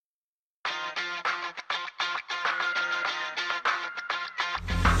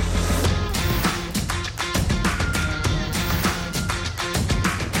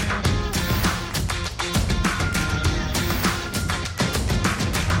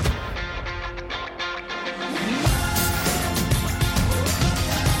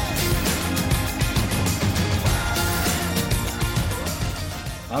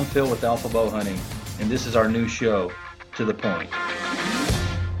I'm Phil with Alpha Bow Hunting, and this is our new show, To the Point.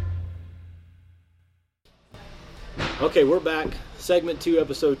 Okay, we're back. Segment 2,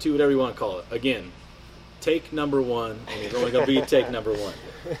 episode 2, whatever you want to call it. Again, take number 1, and it's only going to be take number 1.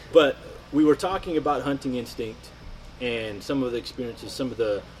 But we were talking about hunting instinct and some of the experiences, some of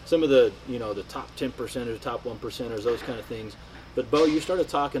the the top 10%ers, top 1%ers, those kind of things. But Bo, you started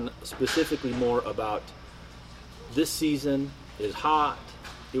talking specifically more about this season is hot.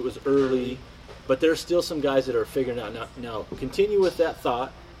 It was early, but there's still some guys that are figuring out. Now continue with that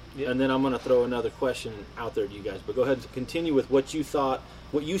thought, and then I'm going to throw another question out there to you guys. But go ahead and continue with what you thought,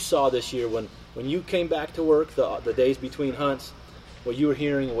 what you saw this year when you came back to work, the days between hunts, what you were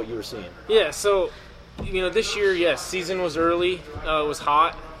hearing and what you were seeing. Yeah, so, this year, yes, season was early. It was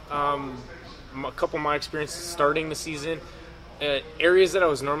hot. A couple of my experiences starting the season, areas that I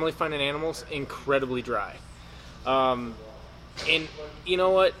was normally finding animals, incredibly dry. And you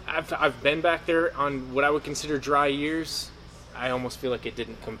know what? I've been back there on what I would consider dry years. I almost feel like it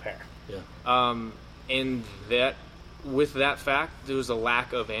didn't compare. Yeah. And that, with that fact, there was a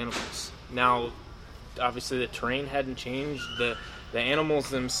lack of animals. Now, obviously, the terrain hadn't changed. The animals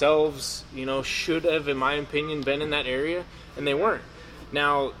themselves, should have, in my opinion, been in that area, and they weren't.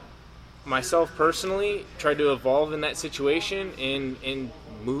 Now, myself personally tried to evolve in that situation and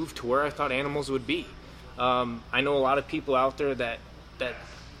move to where I thought animals would be. I know a lot of people out there that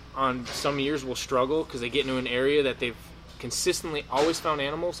on some years will struggle because they get into an area that they've consistently always found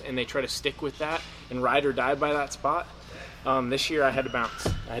animals, and they try to stick with that and ride or die by that spot. This year I had to bounce.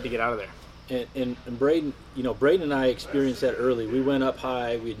 I had to get out of there. And Braden, Braden and I experienced that early. We went up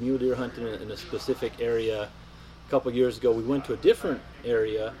high. We had mule deer hunting in a specific area a couple years ago. We went to a different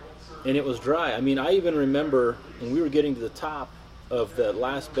area, and it was dry. I mean, I even remember when we were getting to the top of the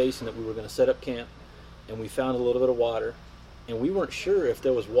last basin that we were going to set up camp, and we found a little bit of water, and we weren't sure if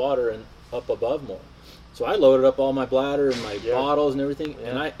there was water up above more. So I loaded up all my bladder and my bottles and everything,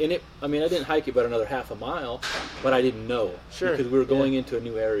 and I didn't hike it but another half a mile, but I didn't know because we were going into a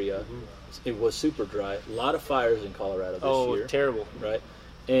new area. Mm-hmm. It was super dry. A lot of fires in Colorado this year. Oh, terrible. Right?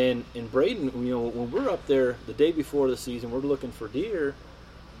 And Braden, when we're up there the day before the season, we're looking for deer.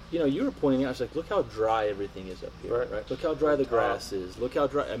 You were pointing out, it's like, look how dry everything is up here, right? Look how dry the grass is. Look how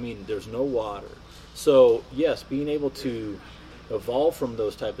dry. I mean, there's no water. So, yes, being able to evolve from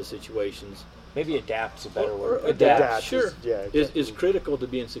those type of situations. Maybe adapt's a better word. Adapt, sure. Is critical to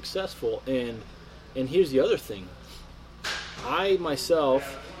being successful. And here's the other thing. I,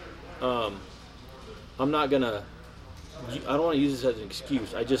 myself, I don't want to use this as an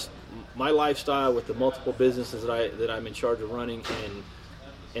excuse. My lifestyle with the multiple businesses that I'm in charge of running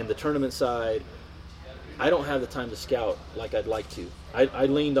and the tournament side, I don't have the time to scout like I'd like to. I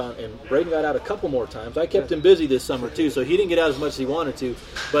leaned on, and Braden got out a couple more times. I kept him busy this summer too, so he didn't get out as much as he wanted to.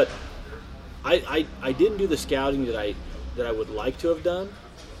 But I didn't do the scouting that I would like to have done,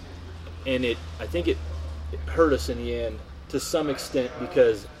 and I think it hurt us in the end to some extent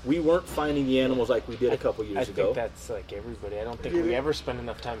because we weren't finding the animals like we did a couple years ago. I think that's like everybody. I don't think we ever spend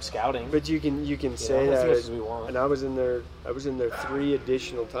enough time scouting. But you can say that as much as we want. And I was in there 3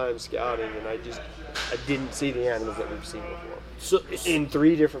 additional times scouting, and I didn't see the animals that we've seen before. So in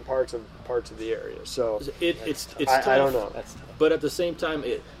 3 different parts of the area. So it's tough. I don't know. That's tough. But at the same time,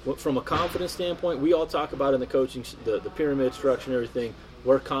 from a confidence standpoint, we all talk about in the coaching, the pyramid structure and everything,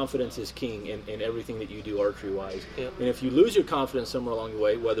 where confidence is king in everything that you do archery-wise. Yep. And if you lose your confidence somewhere along the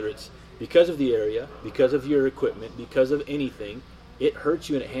way, whether it's because of the area, because of your equipment, because of anything, it hurts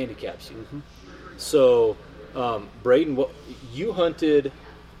you and it handicaps you. Mm-hmm. So, Braden, you hunted,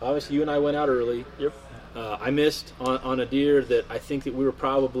 obviously you and I went out early. Yep. I missed on a deer that I think that we were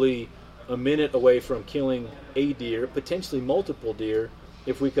probably a minute away from killing a deer, potentially multiple deer,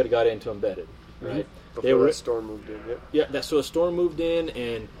 if we could have got into embedded, right? Before that storm moved in, so a storm moved in,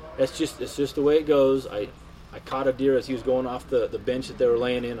 and it's just the way it goes. I caught a deer as he was going off the bench that they were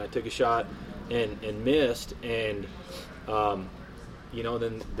laying in. I took a shot and missed, and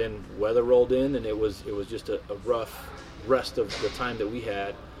then weather rolled in, and it was just a rough rest of the time that we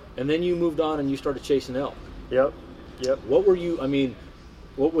had. And then you moved on and you started chasing elk. Yep. What were you? I mean,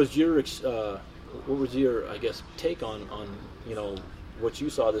 what was your I guess take on what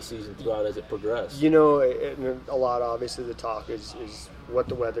you saw this season throughout as it progressed? A lot, obviously, the talk is what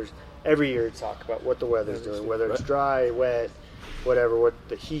the weather's. Every year it's talk about what the weather's doing, whether it's dry, wet, whatever, what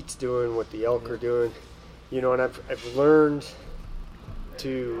the heat's doing, what the elk are doing. And I've learned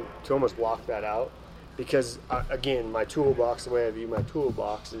to almost block that out because, again, my toolbox, the way I view my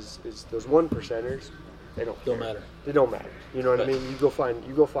toolbox is those 1%ers, they don't matter. They don't matter. You know what I mean? You go find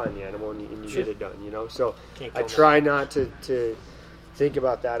the animal and you get it done, So I try not to think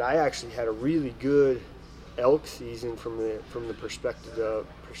about that, I actually had a really good elk season from the perspective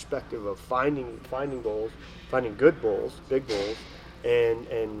of finding bulls, finding good bulls, big bulls,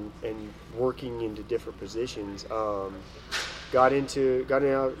 and working into different positions. Got into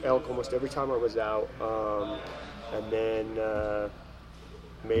elk almost every time I was out, and then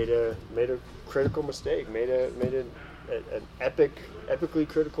made a critical mistake, made an epically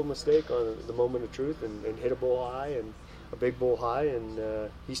critical mistake on the moment of truth, and hit a bull high, and a big bull high, and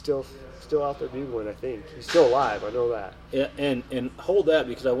he's still out there bugling. I think he's still alive. I know that. Yeah, and hold that,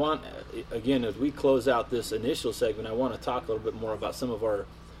 because I want, again, as we close out this initial segment, I want to talk a little bit more about some of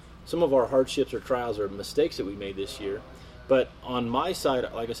our hardships or trials or mistakes that we made this year. But on my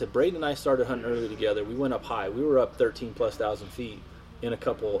side, like I said, Braden and I started hunting early together. We went up high. We were up 13,000+ feet in a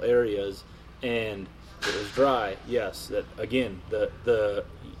couple areas, and it was dry. Yes, that again, the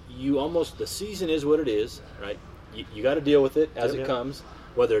season is what it is, right? You got to deal with it as it comes,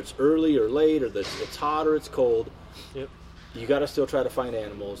 whether it's early or late, or it's hot or it's cold. Yep. You got to still try to find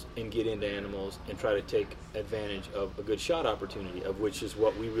animals and get into animals and try to take advantage of a good shot opportunity, of which is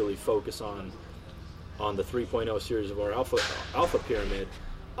what we really focus on the 3.0 series of our alpha pyramid.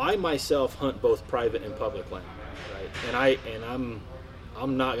 I myself hunt both private and public land, right? And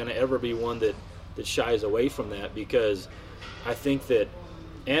I'm not going to ever be one that shies away from that, because I think that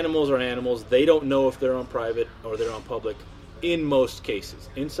animals are animals. They don't know if they're on private or they're on public in most cases.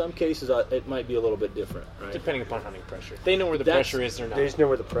 In some cases, it might be a little bit different, right? Depending upon hunting pressure. They know where the pressure is or not. They just know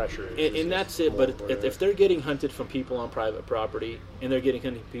where the pressure is. And that's it. But if they're getting hunted from people on private property and they're getting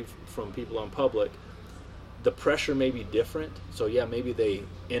hunted from people on public, the pressure may be different. So, yeah, maybe they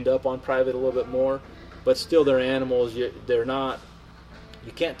end up on private a little bit more, but still they're animals. They're not...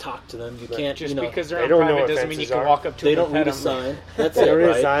 You can't talk to them. You can't, just because they're they on don't know private what doesn't mean you fences can are. walk up to They them don't and read pet a them. sign. That's They it, don't read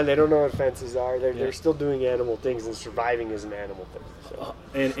a right? sign. They don't know what fences are. They're still doing animal things, and surviving is an animal thing. So.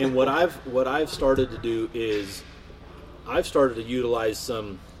 And what I've started to do is I've started to utilize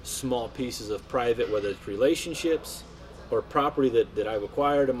some small pieces of private, whether it's relationships or property that I've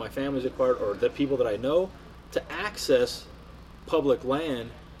acquired and my family's acquired, or the people that I know, to access public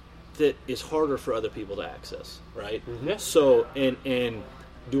land that is harder for other people to access, right? Mm-hmm. So, and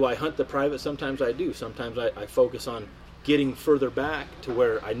do I hunt the private? Sometimes I do. Sometimes I focus on getting further back to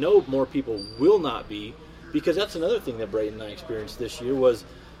where I know more people will not be, because that's another thing that Braden and I experienced this year was,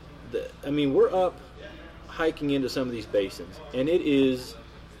 we're up hiking into some of these basins, and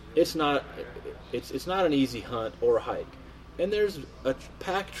it's not an easy hunt or hike. And there's a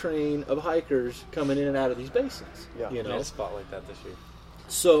pack train of hikers coming in and out of these basins. Yeah, you know, a spot like that this year.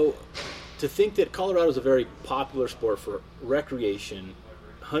 So to think that Colorado is a very popular sport for recreation,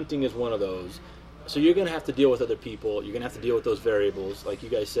 hunting is one of those. So you're going to have to deal with other people. You're going to have to deal with those variables. Like you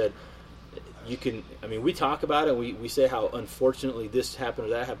guys said, we talk about it. We say how unfortunately this happened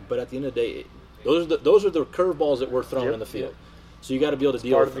or that happened. But at the end of the day, those are the curveballs that we're throwing in the field. So you got to be able to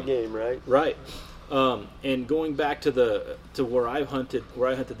deal with them. Part of the game, right? Right. And going back to where I hunted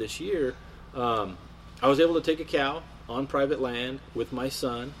this year, I was able to take a cow on private land with my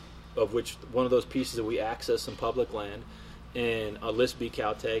son, of which one of those pieces that we access some public land, and a list B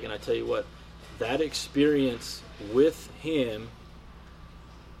cow tag. And I tell you what, that experience with him,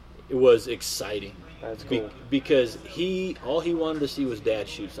 it was exciting. That's cool. Because all he wanted to see was Dad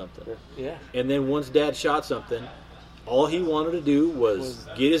shoot something. Yeah. And then once Dad shot something, all he wanted to do was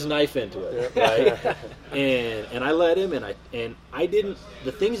get his knife into it, right? and I let him, and I didn't.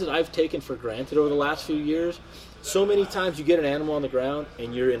 The things that I've taken for granted over the last few years, so many times you get an animal on the ground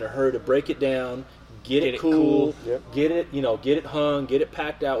and you're in a hurry to break it down, get it cool, get it hung, get it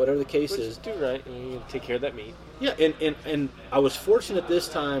packed out, whatever the case is. Do right, and you take care of that meat. Yeah, and I was fortunate this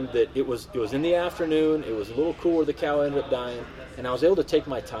time that it was in the afternoon. It was a little cooler. The cow ended up dying, and I was able to take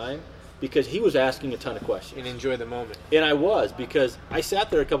my time, because he was asking a ton of questions. And enjoy the moment. And I was, because I sat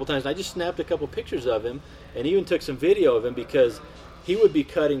there a couple times, and I just snapped a couple pictures of him, and even took some video of him, because he would be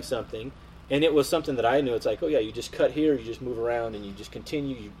cutting something, and it was something that I knew. It's like, oh yeah, you just cut here, you just move around, and you just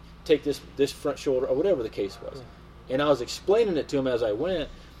continue, you take this front shoulder, or whatever the case was. And I was explaining it to him as I went,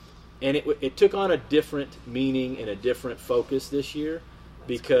 and it took on a different meaning and a different focus this year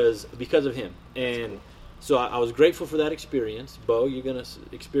because of him. And so I was grateful for that experience. Bo, you're going to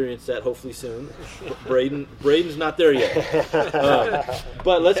experience that hopefully soon. Braden's not there yet.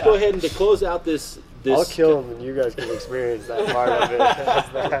 But let's go ahead and to close out this. I'll kill him and you guys can experience that part of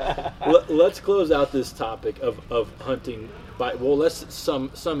it. Let's close out this topic of hunting. Let's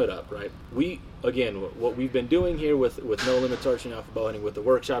sum it up, right? What we've been doing here with No Limits Archery and Alpha Bow Hunting, with the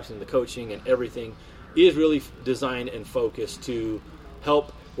workshops and the coaching and everything, is really designed and focused to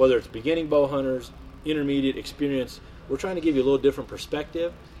help, whether it's beginning bow hunters, intermediate, experienced we're trying to give you a little different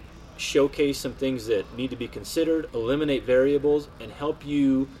perspective, showcase some things that need to be considered, eliminate variables, and help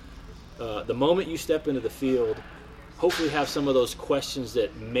you, the moment you step into the field, hopefully have some of those questions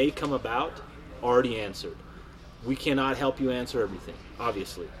that may come about already answered. We cannot help you answer everything,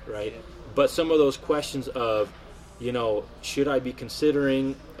 obviously, right? But some of those questions of, should I be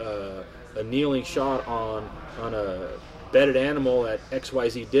considering a kneeling shot on a bedded animal at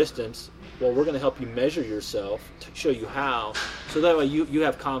XYZ distance? Well, we're going to help you measure yourself to show you how, so that way you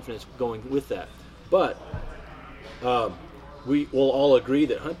have confidence going with that. But we will all agree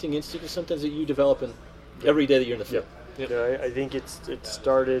that hunting instinct is something that you develop in every day that you're in the field. Yep. Yeah, I think it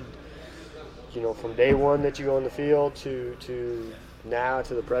started, from day one that you go in the field to now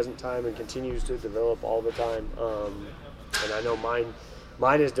to the present time, and continues to develop all the time. And I know mine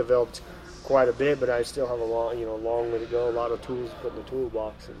has developed quite a bit, but I still have a long way to go. A lot of tools to put in the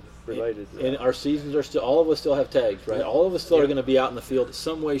toolbox and related. And our seasons are still, all of us still have tags, right? All of us still are going to be out in the field in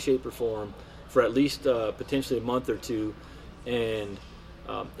some way, shape, or form for at least potentially a month or two, and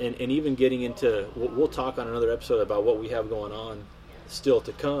even getting into, we'll talk on another episode about what we have going on still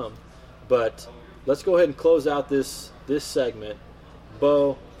to come. But let's go ahead and close out this segment.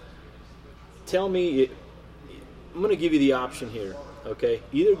 Bo, tell me, I'm going to give you the option here, okay?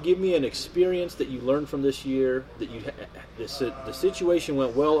 Either give me an experience that you learned from this year, that the situation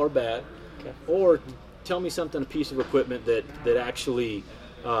went well or bad, okay, or tell me something, a piece of equipment that actually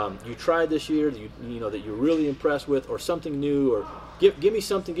you tried this year, that that you're really impressed with, or something new, or give me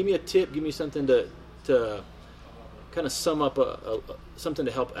something, give me a tip, give me something to kind of sum up something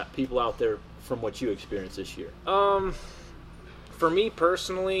to help people out there from what you experienced this year. For me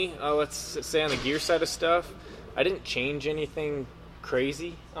personally, let's say on the gear side of stuff, I didn't change anything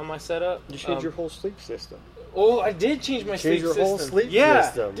crazy on my setup. You changed your whole sleep system. Oh, I did change my sleep system. Your whole sleep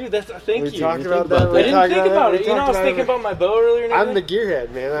system. Dude, thank you. We talked about that. I didn't think about it. I was thinking about my bow earlier. I'm the gearhead,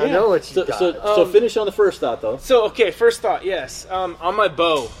 man. I know what you got. So finish on the first thought, though. So, okay, first thought, yes. On my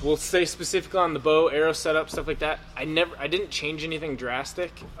bow, we'll say specifically on the bow, arrow setup, stuff like that. I didn't change anything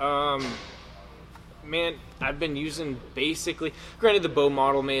drastic. Man, I've been using basically, granted the bow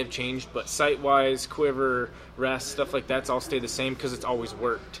model may have changed, but sight-wise, quiver, rest, stuff like that's all stayed the same because it's always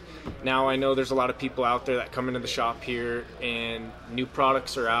worked. Now I know there's a lot of people out there that come into the shop here and new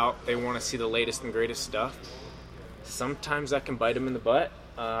products are out. They want to see the latest and greatest stuff. Sometimes that can bite them in the butt.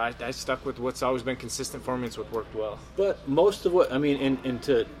 I stuck with what's always been consistent for me. It's what worked well. But most of what, and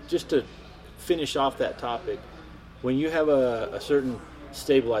to finish off that topic, when you have a certain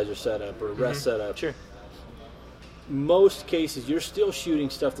stabilizer setup or rest setup, sure, most cases you're still shooting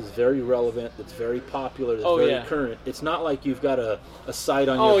stuff that's very relevant, that's very popular, that's very current. It's not like you've got a sight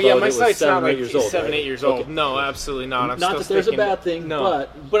on your bow my that was sight's 7 not or 8 like years old. 7, 8 years old. No, absolutely not. I'm not still that there's a bad to, thing, no,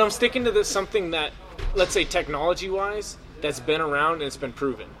 but I'm sticking to something that, let's say technology-wise, that's been around and it's been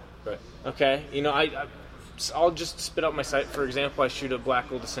proven. Right. Okay? I'll just spit out my sight. For example, I shoot a Black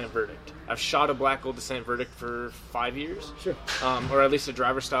Gold Descent Verdict. I've shot a Black Gold Descent Verdict for 5 years. Sure. Or at least a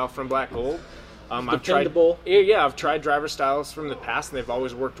driver style from Black Gold. Dependable. I've tried driver styles from the past, and they've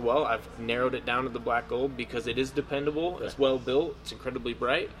always worked well. I've narrowed it down to the Black Gold because it is dependable. It's well built. It's incredibly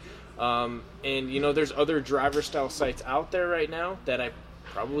bright. And, there's other driver style sights out there right now that I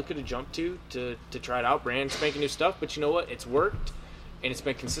probably could have jumped to try it out. Brand spanking new stuff. But you know what? It's worked, and it's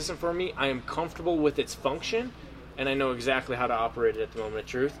been consistent for me. I am comfortable with its function, and I know exactly how to operate it at the moment of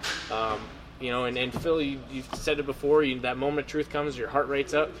truth. And Phil, you've said it before. That moment of truth comes, your heart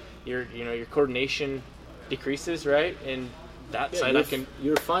rate's up, your coordination decreases, right? And that sight,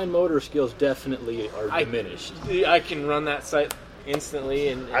 your fine motor skills definitely are diminished. I can run that sight instantly,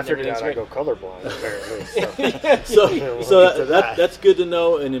 and I figured out I go colorblind apparently. So that's good to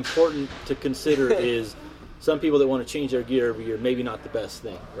know and important to consider. Is some people that want to change their gear every year, maybe not the best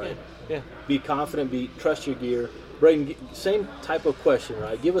thing, right? Yeah. Be confident. Trust your gear. Braden, same type of question,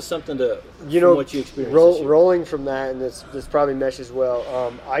 right? Give us something from what you experienced. Rolling from that, and this probably meshes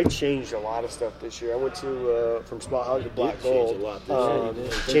well. I changed a lot of stuff this year. I went to from Spot Hog to Black Gold.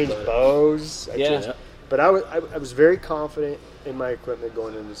 Changed bows. But I was very confident in my equipment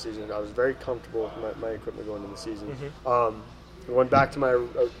going into the season. I was very comfortable with my equipment going into the season. Going back to my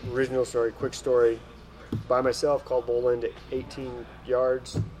original story, quick story. By myself, called bull in to 18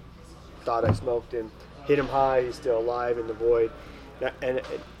 yards. Thought I smoked him. Hit him high. He's still alive in the void. And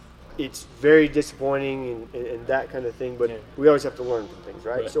it's very disappointing and that kind of thing. But we always have to learn from things,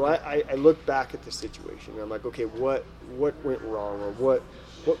 right? So I look back at the situation. And I'm like, okay, what went wrong, or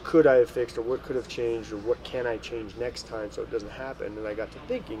what could I have fixed, or what could have changed, or what can I change next time so it doesn't happen? And I got to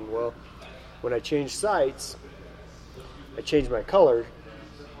thinking, well, when I changed sights, I changed my color.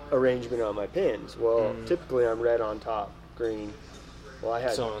 arrangement on my pins. Well, typically I'm red on top, green. Well, I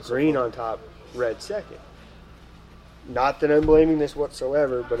had So on and so green forth. on top, red second. Not that I'm blaming this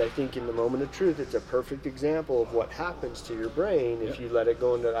whatsoever, but I think in the moment of truth, it's a perfect example of what happens to your brain if you let it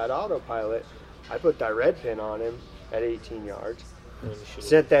go into that autopilot. I put that red pin on him at 18 yards,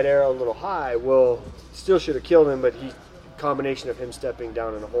 sent that arrow a little high. Well, still should have killed him, but combination of him stepping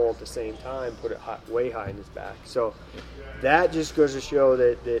down in a hole at the same time put it way high in his back. So that just goes to show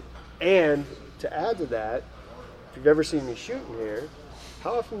that, and to add to that, if you've ever seen me shooting here,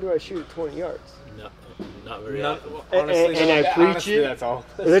 how often do I shoot at 20 yards? Not very often. Honestly, And I preach honestly, it. That's all.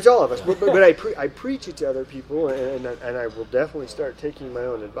 That's all of us. But I preach it to other people, and I will definitely start taking my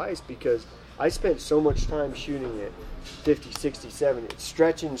own advice, because I spent so much time shooting it 50, 60, 70,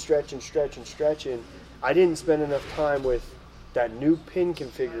 stretching. I didn't spend enough time with that new pin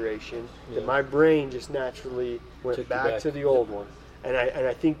configuration that my brain just naturally went back to the old one. And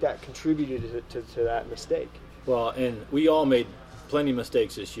I think that contributed to that mistake. Well, and we all made plenty of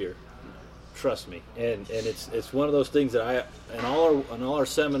mistakes this year. Trust me, and it's one of those things that in all our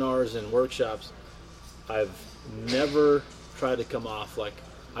seminars and workshops, I've never tried to come off like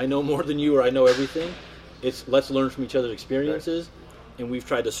I know more than you or I know everything. It's let's learn from each other's experiences, and we've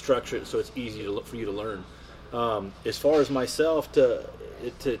tried to structure it so it's easy for you to learn. As far as myself, to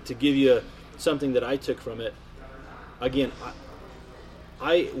give you something that I took from it, again,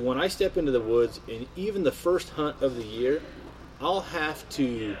 when I step into the woods, and even the first hunt of the year, I'll have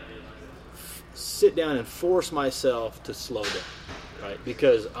to sit down and force myself to slow down, right?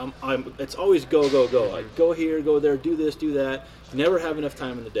 Because it's always go. I go here, go there, do this, do that. Never have enough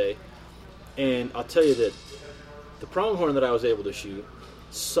time in the day. And I'll tell you that the pronghorn that I was able to shoot,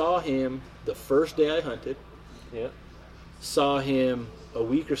 saw him the first day I hunted. Yeah. Saw him a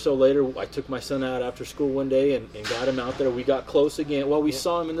week or so later. I took my son out after school one day and got him out there. We got close again. Well, we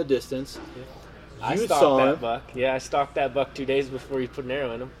saw him in the distance. Yeah. I stalked that buck. Yeah, I stalked that buck 2 days before you put an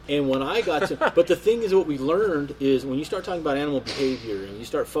arrow in him. And when I got to, but the thing is, what we learned is when you start talking about animal behavior and you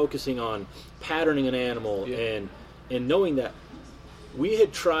start focusing on patterning an animal and knowing that we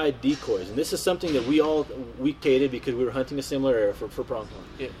had tried decoys, and this is something that we cated because we were hunting a similar area for pronghorn.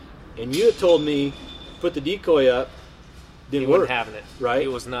 Yeah. And you had told me put the decoy up, didn't work. He wasn't having it. Right? He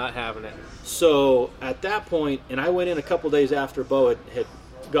was not having it. So at that point, and I went in a couple days after Bo had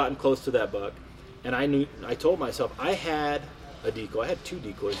gotten close to that buck. And I told myself I had a decoy. I had 2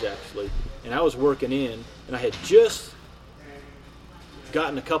 decoys actually, and I was working in, and I had just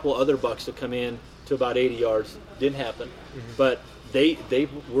gotten a couple other bucks to come in to about 80 yards. Didn't happen, but they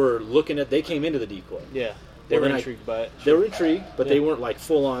were looking at. They came into the decoy. Yeah, they were intrigued by it. They were intrigued, but they weren't like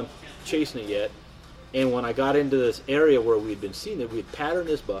full on chasing it yet. And when I got into this area where we'd been seeing it, we had patterned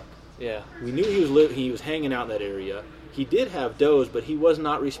this buck. Yeah, we knew he was hanging out in that area. He did have does, but he was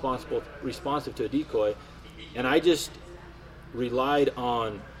not responsive to a decoy. And I just relied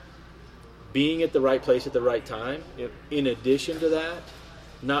on being at the right place at the right time. Yep. In addition to that,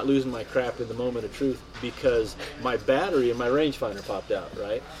 not losing my crap in the moment of truth, because my battery and my rangefinder popped out,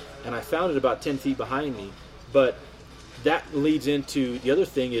 right? And I found it about 10 feet behind me. But that leads into the other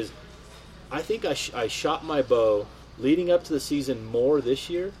thing is I think I shot my bow leading up to the season more this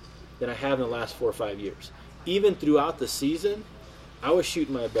year than I have in the last 4 or 5 years. Even throughout the season, I was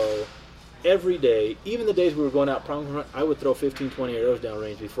shooting my bow every day. Even the days we were going out pronghorn hunt, I would throw 15, 20 arrows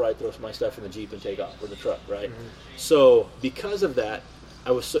downrange before I throw my stuff in the Jeep and take off, or the truck, right? Mm-hmm. So because of that,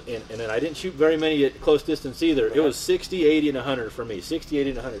 I was, and then I didn't shoot very many at close distance either. It was 60, 80, and 100 for me, 60, 80,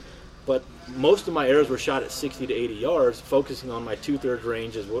 and 100. But most of my arrows were shot at 60 to 80 yards, focusing on my 2/3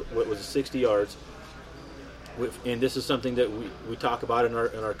 range, is what was 60 yards. And this is something that we talk about in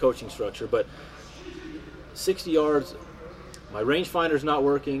our coaching structure, but 60 yards, my rangefinder's not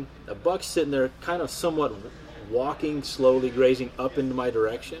working. A buck's sitting there kind of somewhat walking, slowly grazing up into my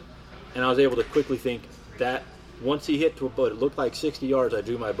direction. And I was able to quickly think that once he hit to a bow, it looked like 60 yards, I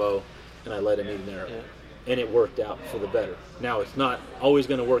drew my bow and I let him eat an arrow. Yeah. And it worked out for the better. Now, it's not always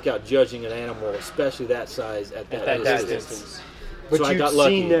going to work out judging an animal, especially that size, at that distance. But so you've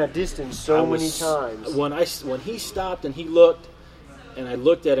seen that distance so many times. When he stopped and he looked, and I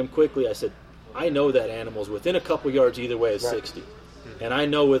looked at him quickly, I said, I know that animal's within a couple yards either way is 60, and I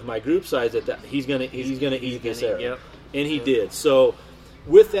know with my group size that he's gonna eat this arrow, yep. And he did. So,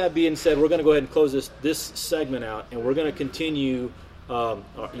 with that being said, we're going to go ahead and close this segment out, and we're going to continue,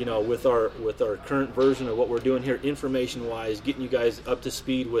 with our current version of what we're doing here, information wise, getting you guys up to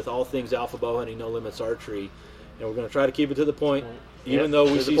speed with all things alpha bow hunting, no limits archery, and we're going to try to keep it to the point, even though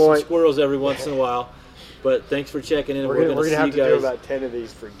we see some squirrels every once in a while. But thanks for checking in. We're gonna have to guys. do about 10 of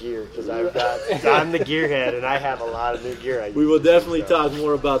these for gear because I'm the gearhead and I have a lot of new gear. We will definitely talk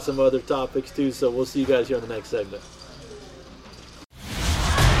more about some other topics too. So we'll see you guys here on the next segment.